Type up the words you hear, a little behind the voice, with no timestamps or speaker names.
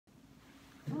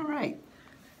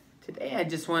Today I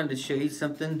just wanted to show you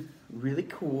something really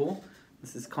cool.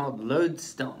 This is called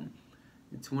Lodestone.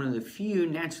 It's one of the few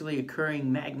naturally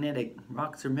occurring magnetic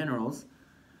rocks or minerals.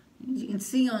 As you can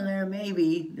see on there,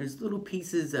 maybe there's little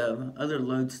pieces of other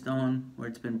lodestone where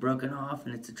it's been broken off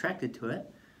and it's attracted to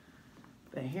it.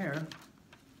 But here,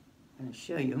 I'm going to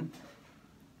show you.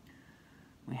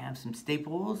 We have some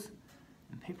staples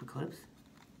and paper clips,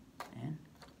 and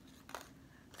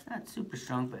it's not super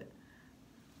strong, but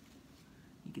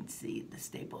you can see the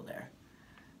staple there.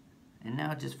 And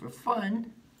now, just for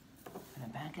fun, I'm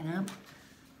backing up.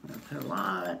 I'm going to put a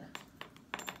lot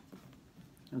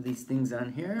of these things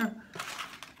on here.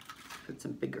 Put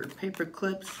some bigger paper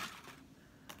clips.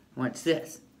 Watch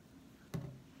this.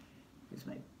 Here's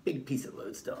my big piece of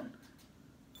lodestone.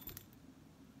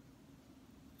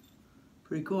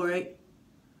 Pretty cool, right?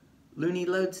 Looney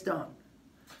Lodestone.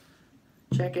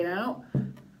 Check it out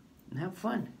and have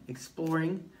fun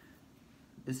exploring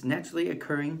this naturally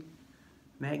occurring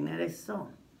magnetic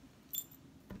stone.